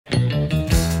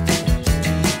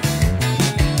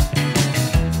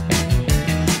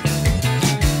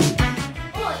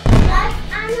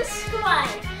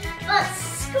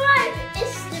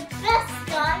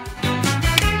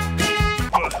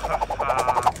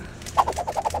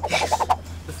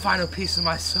Final piece of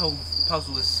my soul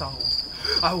puzzle is solved.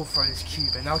 I will throw this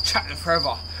cube and I'll trap them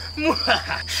forever.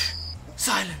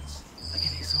 Silence! I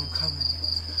can hear someone coming.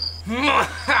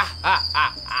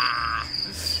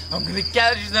 I'm gonna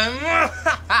catch them.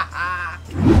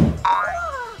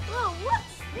 Whoa,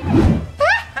 what's this?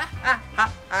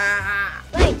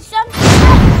 Wait, something's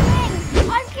happening!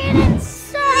 I'm getting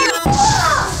sucked!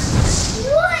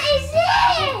 What is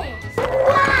this?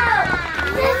 Wow!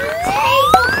 There's a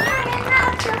table hanging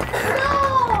out the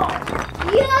floor!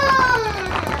 Yeah!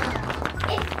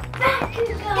 It's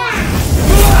Bakugan!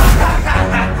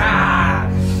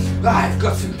 I've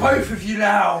gotten both of you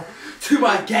now to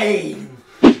my game.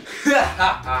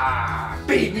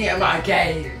 Beat me at my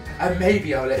game and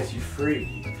maybe I'll let you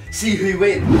free. See who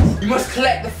wins. You must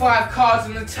collect the 5 cards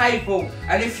on the table,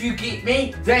 and if you beat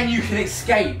me, then you can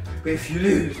escape. But if you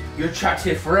lose, you're trapped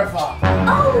here forever.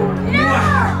 Oh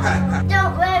no!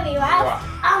 Don't worry, Ralph.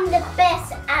 I'm the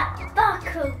best at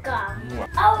Bakugan.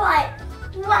 Alright,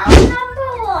 round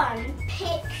number 1.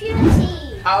 Pick your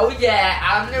team. Oh yeah,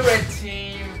 I'm the red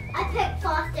team. I picked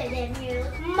faster than you.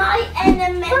 My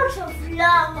elemental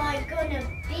flower, I'm gonna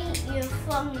beat you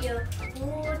from your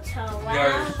water,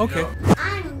 Ralph. Okay.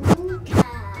 I'm Luca.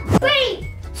 3,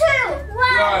 2,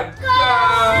 1, go!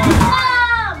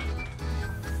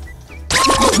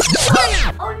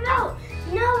 Oh no!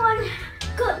 No one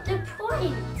got the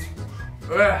point.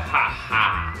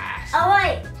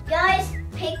 Alright, guys,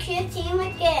 pick your team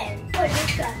again. Oh,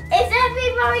 Luca. Is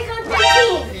everybody got the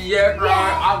team? Yeah,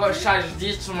 right. I've got Challange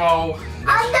this tomorrow.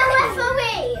 I'm the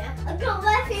referee. I've got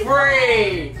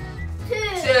referee. 3, 2, 2,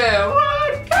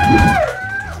 1,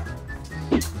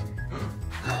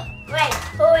 Wait,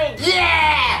 who wins?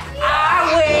 yeah! I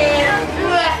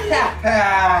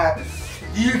win!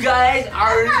 You guys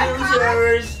are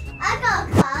losers. I got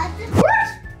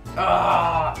a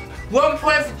card. 1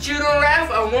 point for Jude and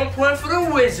Ralph and 1 point for the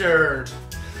wizard.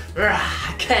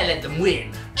 I can't let them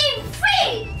win. In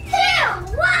 3, 2,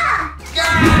 1.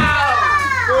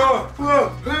 Go!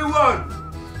 Who won?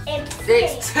 In 3.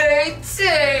 It's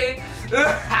 2-2.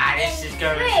 This is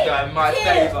going to go in my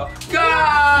favour. Go!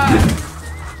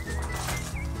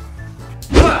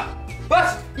 What?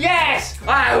 Yes!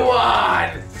 I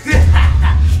won!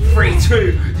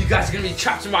 3-2. You guys are going to be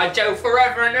trapped in my jail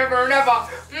forever and ever and ever.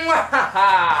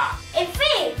 In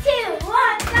 3, 2,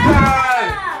 1, go!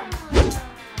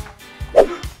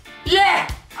 Yeah!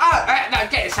 No,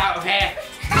 get this out of here.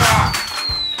 I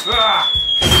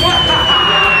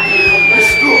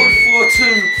scored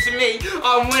 4-2 to me.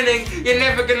 I'm winning. You're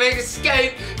never going to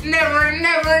escape. Never,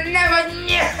 never, never.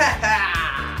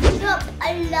 Look,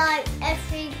 I like if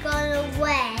we gonna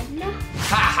win.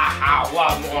 Ha ha ha,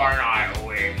 1 more and I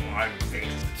win. 1,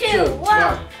 2,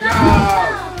 1, go!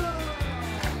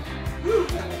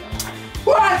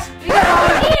 What? No!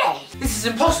 Yes. This is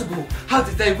impossible. How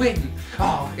did they win?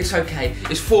 Oh, it's okay.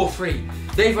 It's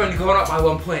 4-3. They've only gone up by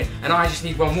 1 point and I just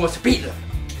need 1 more to beat them.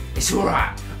 It's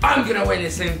alright. I'm gonna win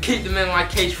this and keep them in my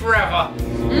cage forever.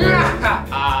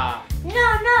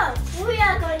 No, we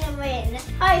are gonna win.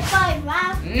 High five,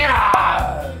 Ralph.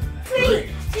 No! 3,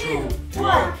 2,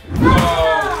 1, go!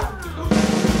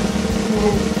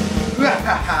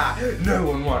 No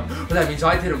one won. Well, that means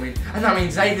I didn't win, and that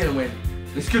means they didn't win.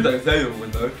 It's good though if they didn't win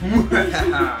though.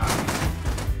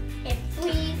 In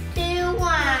 3, 2, 1.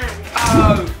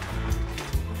 Oh!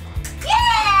 Yeah!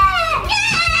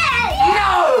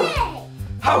 No!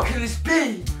 How can this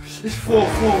be? It's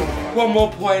 4-4. 1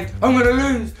 more point. I'm gonna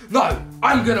lose. No,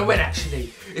 I'm gonna win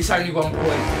actually. It's only 1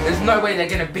 point. There's no way they're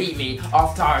gonna beat me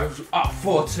after I was up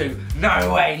 4-2.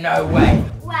 No way, no way.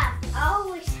 Well, I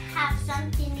always have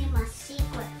something in my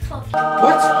secret pocket.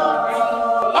 What? Oh.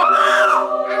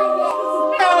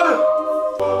 No!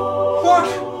 What?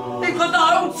 They got the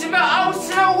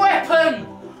ultimate weapon!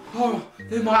 Oh,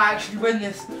 they might actually win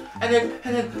this. And then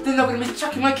they're not gonna be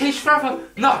stuck in my cage forever.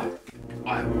 No!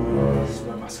 I will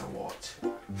swear myself what?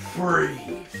 3,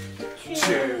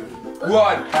 2, 1, go!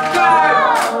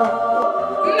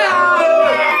 No!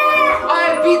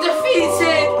 I've been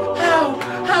defeated!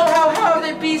 How have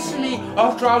they beaten me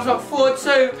after I was up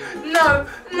 4-2? No!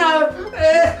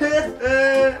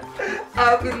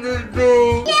 How can this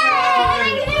be?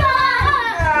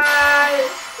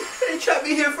 They trapped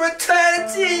me here for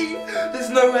eternity! There's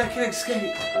no way I can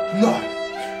escape. No!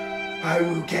 I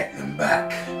will get them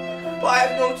back. But I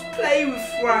have no one to play with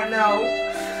right now.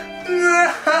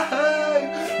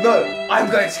 No,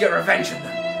 I'm going to get revenge on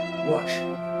them. Watch.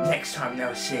 Next time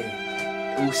they'll see.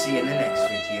 We'll see in the next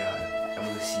video. And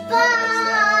we'll see you guys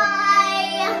there.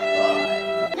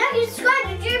 Bye. Like and subscribe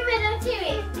to Jude and TV.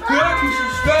 Like and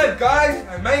subscribe, guys.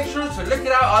 And make sure to look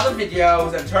at our other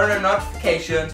videos and turn on notifications.